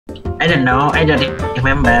I don't know. I don't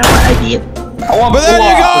remember what I did. But there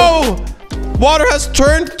you go! Water has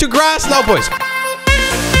turned to grass now, boys.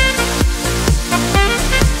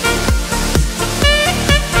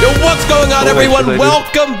 Yo, what's going on, everyone?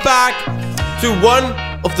 Welcome back to one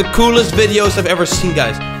of the coolest videos I've ever seen,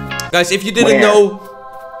 guys. Guys, if you didn't know,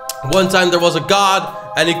 one time there was a god,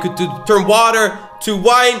 and he could turn water to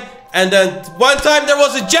wine. And then one time there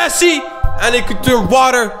was a Jesse, and he could turn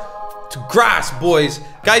water to grass, boys.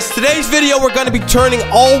 Guys, today's video, we're going to be turning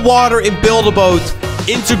all water in Build-A-Boat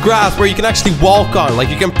into grass, where you can actually walk on. Like,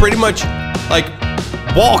 you can pretty much, like,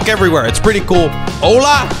 walk everywhere. It's pretty cool.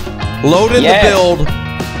 Ola, load in the build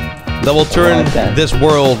that will turn this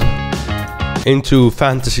world into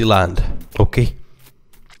Fantasyland. Okay?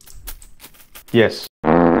 Yes.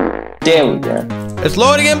 There we go. It's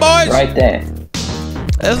loading in, boys. Right there.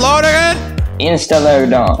 It's loading in. Insta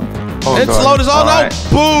load on. Oh, it's loaded on now.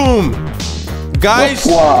 Boom. Guys,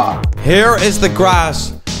 here is the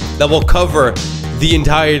grass that will cover the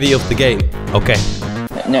entirety of the game. Okay.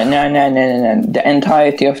 No. The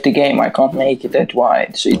entirety of the game, I can't make it that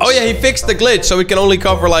wide. So oh yeah, he fixed the glitch, so we can only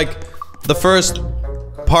cover like the first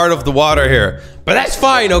part of the water here. But that's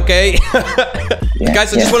fine, okay?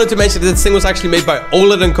 Guys, I just wanted to mention that this thing was actually made by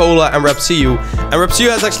Oled and Cola and Repsiu. And Repsiu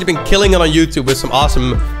has actually been killing it on YouTube with some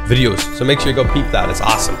awesome videos. So make sure you go peep that. It's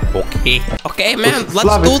awesome. Okay. Okay, man.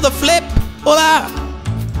 Let's do the flip. Hola.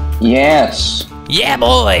 Yes. Yeah,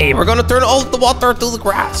 boy. We're gonna turn all the water to the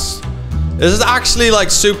grass. This is actually like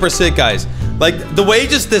super sick, guys. Like the way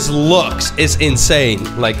just this looks is insane.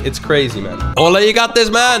 Like it's crazy, man. Ola, you got this,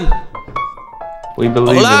 man. We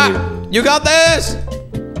believe in you. You got this.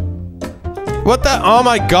 What the? Oh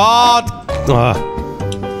my god.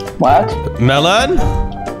 What? Melon?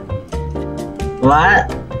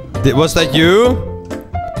 What? Was that you?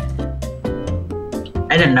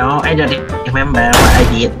 I don't know. I don't remember what I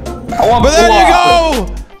did. But there you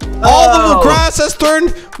go! All the grass has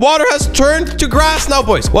turned, water has turned to grass now,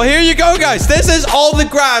 boys. Well, here you go, guys. This is all the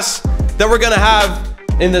grass that we're gonna have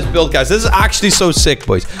in this build, guys. This is actually so sick,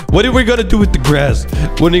 boys. What are we gonna do with the grass?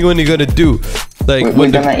 What are you gonna do? Like,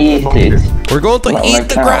 we're gonna eat it. We're going to eat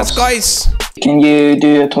the grass, guys. Can you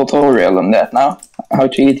do a tutorial on that now? How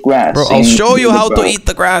to eat grass? Bro, I'll show you how to eat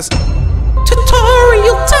the grass.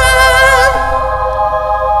 Tutorial time!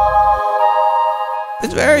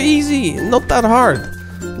 It's very easy, not that hard.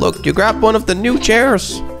 Look, you grab one of the new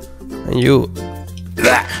chairs, and you...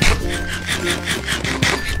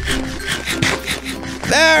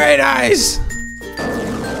 Very nice!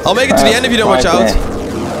 I'll make it to the end if you don't watch out.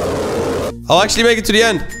 I'll actually make it to the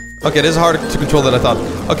end. Okay, this is harder to control than I thought.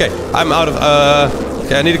 Okay, I'm out of...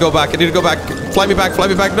 Okay, I need to go back. I need to go back. Fly me back, fly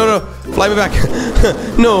me back. No. Fly me back.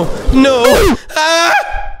 No. Ah!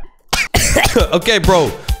 Okay, bro.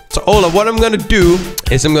 So, Ola, what I'm gonna do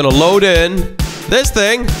is I'm gonna load in this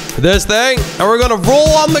thing, and we're gonna roll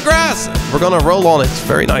on the grass. We're gonna roll on it. It's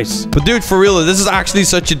very nice. But dude, for real, this is actually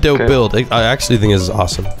such a dope build. I actually think this is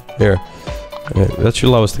awesome. Here. Okay, that should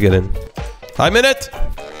allow us to get in. I'm in it.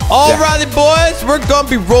 Alrighty, boys. We're gonna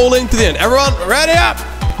be rolling to the end. Everyone, ready up.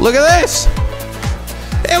 Look at this.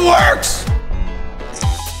 It works.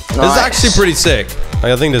 Nice. This is actually pretty sick.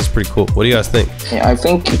 I think this is pretty cool. What do you guys think? Yeah, I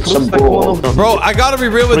think it's a ball. Bro, I gotta be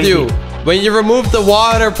real with you. When you remove the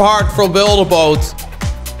water part from Build-A-Boat,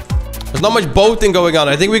 there's not much boating going on.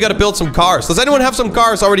 I think we gotta build some cars. Does anyone have some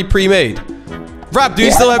cars already pre-made? Rap, do you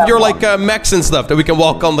still have your like mechs and stuff that we can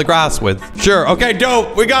walk on the grass with? Sure. Okay,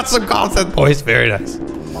 dope. We got some content, boys. Very nice.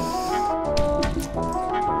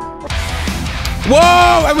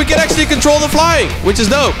 Whoa! And we can actually control the flying, which is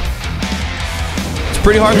dope. It's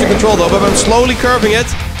pretty hard to control though, but I'm slowly curving it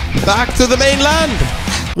back to the mainland.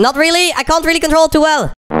 Not really. I can't really control it too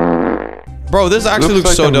well. Bro, this actually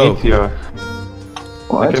looks so dope.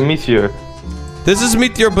 Like a meteor. This is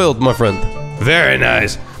meteor build, my friend. Very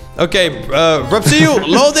nice. Okay, Repsiu,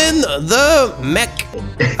 load in the mech.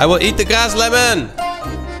 I will eat the grass, lemon.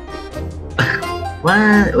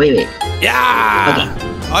 What? Wait. Yeah. Okay.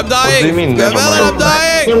 I'm dying. What do you mean, Melon, I'm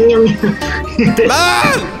dying.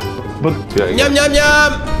 Man. Yum.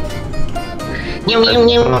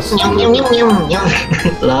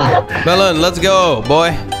 Melon, let's go,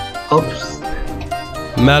 boy. Oops.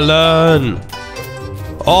 Melon.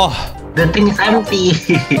 Oh. The thing is empty.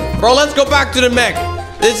 Bro, let's go back to the mech.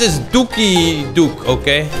 This is Duke,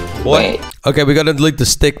 okay? Boy. Wait. Okay, we gotta delete the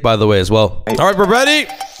stick, by the way, as well. All right, we're ready?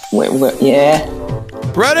 Wait, yeah.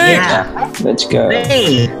 Ready? Yeah. Let's go.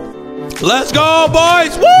 Hey. Let's go,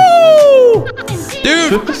 boys! Woo!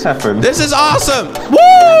 Dude, this is awesome!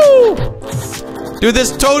 Woo! Dude,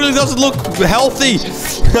 this totally doesn't look healthy.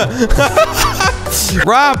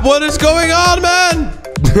 Rap, what is going on, man?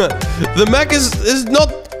 The mech is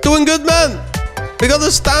not doing good, man. We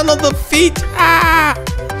gotta stand on the feet. Ah!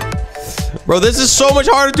 Bro, this is so much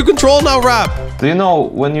harder to control now, Rap. Do you know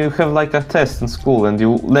when you have like a test in school and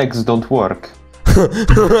your legs don't work?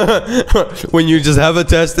 When you just have a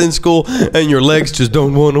test in school and your legs just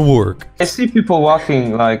don't want to work. I see people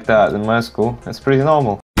walking like that in my school. It's pretty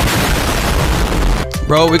normal.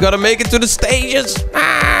 Bro, we gotta make it to the stages.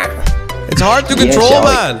 Ah! It's hard to control,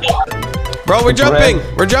 man. Bro, we're jumping.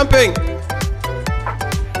 We're jumping.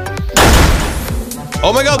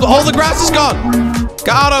 Oh my god, all the grass is gone.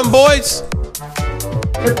 Got him, boys.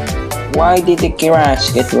 Why did the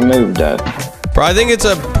grass get removed though? Bro, I think it's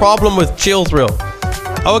a problem with chill thrill.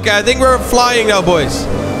 Okay, I think we're flying now, boys.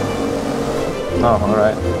 Oh,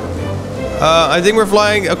 alright. I think we're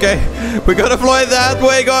flying. Okay, we gotta fly that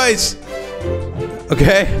way, guys.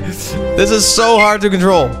 Okay, this is so hard to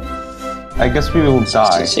control. I guess we will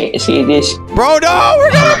die. See this? Bro, no,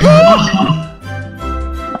 we're gonna poop.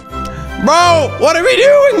 Bro, what are we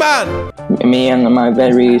doing, man? Me and my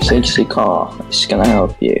very sexy car is gonna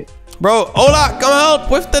help you. Bro, Ola, come help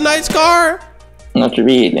with the nice car. Not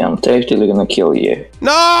really, I'm totally gonna kill you.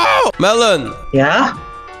 No! Melon. Yeah?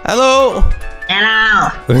 Hello. Hello.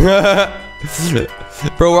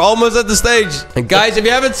 Bro, we're almost at the stage. And guys, if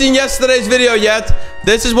you haven't seen yesterday's video yet,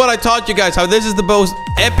 this is what I taught you guys. How this is the most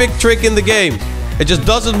epic trick in the game. It just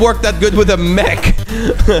doesn't work that good with a mech.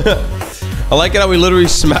 I like it how we literally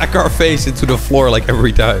smack our face into the floor like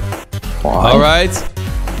every time. Why? All right.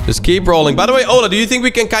 Just keep rolling. By the way, Ola, do you think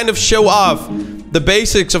we can kind of show off the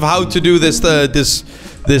basics of how to do this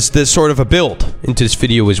this sort of a build into this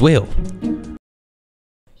video as well?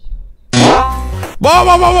 Whoa,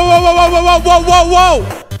 whoa, whoa, whoa, whoa, whoa, whoa, whoa, whoa,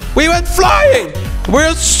 whoa! We went flying!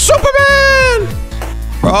 We're Superman!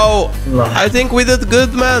 Bro, I think we did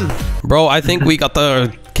good, man. Bro, I think we got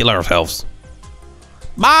to kill ourselves.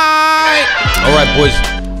 Bye! Alright,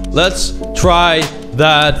 boys. Let's try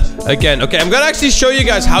that again. Okay, I'm gonna actually show you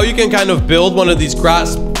guys how you can kind of build one of these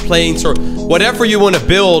grass planes or whatever you want to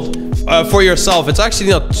build for yourself. It's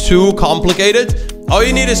actually not too complicated. All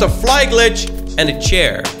you need is a fly glitch and a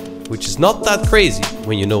chair, which is not that crazy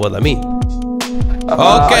when you know what I mean.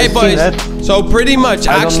 Okay, boys. So pretty much,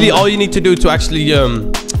 actually, all you need to do to actually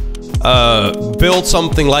build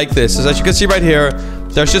something like this is, as you can see right here,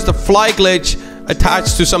 there's just a fly glitch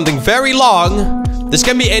attached to something very long. This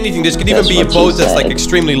can be anything. This could even be a boat that's like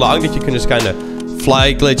extremely long that you can just kind of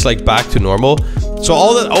fly glitch like back to normal. So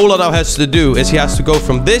all that Ola now has to do is he has to go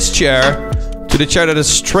from this chair to the chair that is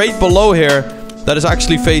straight below here, that is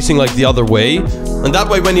actually facing like the other way. And that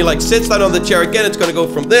way when he like sits down on the chair again, it's gonna go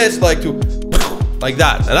from this like to like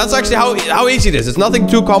that. And that's actually how easy it is. It's nothing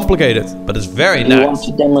too complicated, but it's very nice. You want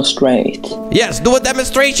to demonstrate? Yes, do a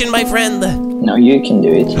demonstration, my friend. No, you can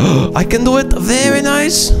do it. I can do it. Very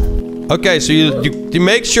nice. Okay, so you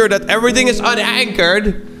make sure that everything is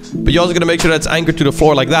unanchored, but you're also gonna make sure that it's anchored to the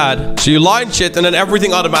floor like that. So you launch it and then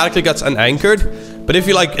everything automatically gets unanchored. But if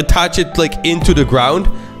you like attach it like into the ground,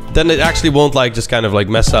 then it actually won't like just kind of like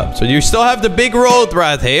mess up. So you still have the big road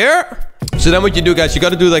right here. So then what you do, guys, you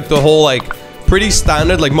gotta do like the whole like pretty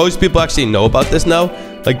standard, like most people actually know about this now,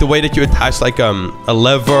 like the way that you attach like a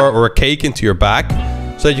lever or a cake into your back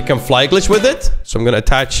so that you can fly glitch with it. So I'm gonna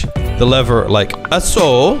attach the lever like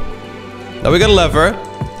so. Now we got a lever.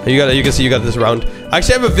 You can see you got this round. I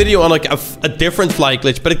actually have a video on like a different fly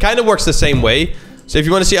glitch, but it kind of works the same way. So if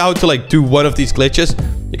you want to see how to like do one of these glitches,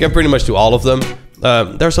 you can pretty much do all of them.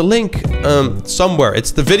 There's a link somewhere.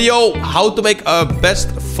 It's the video how to make a best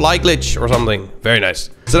fly glitch or something. Very nice.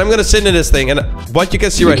 So I'm gonna sit in this thing, and what you can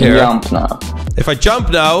see right here. Jump now. If I jump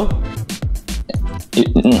now,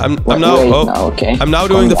 I'm okay. I'm now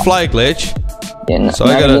doing the fly glitch. Yeah, so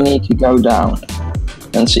now you need to go down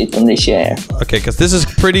and sit on the chair. Okay, because this is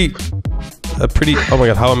pretty. Oh my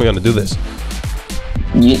god, how am I gonna do this?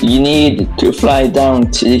 You need to fly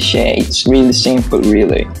down to the chair. It's really simple,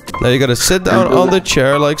 really. Now you gotta sit down on the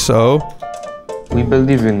chair like so. We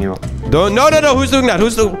believe in you. No. Who's doing that?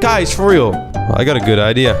 Who's the guys for real? I got a good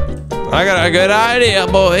idea. I got a good idea,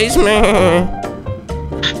 boys.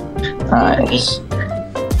 Nice.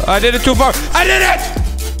 I did it too far. I did it!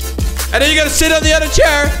 And then you gotta sit on the other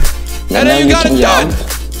chair. And then you got it done.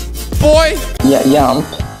 Boy. Yeah, jump.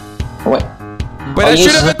 Wait. But I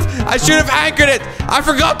should have anchored it. I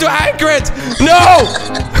forgot to anchor it. No.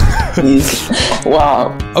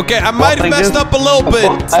 Wow. Okay, I might have messed up a little bit.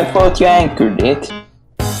 I thought you anchored it.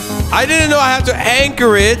 I didn't know I had to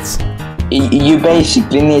anchor it. You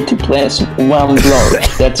basically need to place one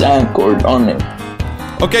block that's anchored on it.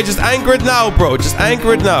 Okay, just anchor it now, bro. Just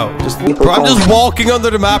anchor it now. Bro, I'm just walking under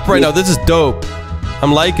the map right now. This is dope.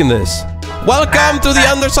 I'm liking this. Welcome to the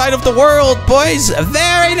underside of the world, boys.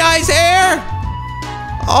 Very nice air.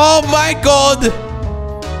 Oh my god.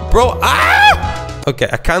 Bro, okay,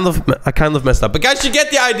 I kind of messed up. But guys, you get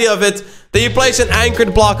the idea of it. Then you place an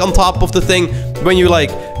anchored block on top of the thing when you like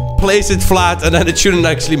place it flat, and then it shouldn't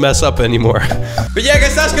actually mess up anymore. But yeah,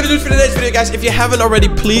 guys, that's gonna do it for today's video, guys. If you haven't already,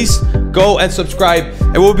 please go and subscribe.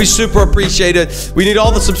 It will be super appreciated. We need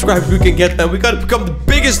all the subscribers we can get, man. We gotta become the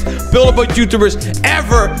biggest Build-A-Boat YouTubers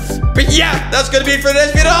ever. But yeah, that's gonna be it for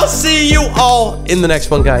today's video. I'll see you all in the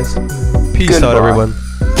next one, guys. Peace out, everyone.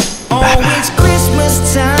 Oh, it's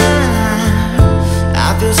Christmas time.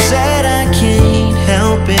 I feel sad, I can't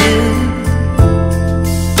help it.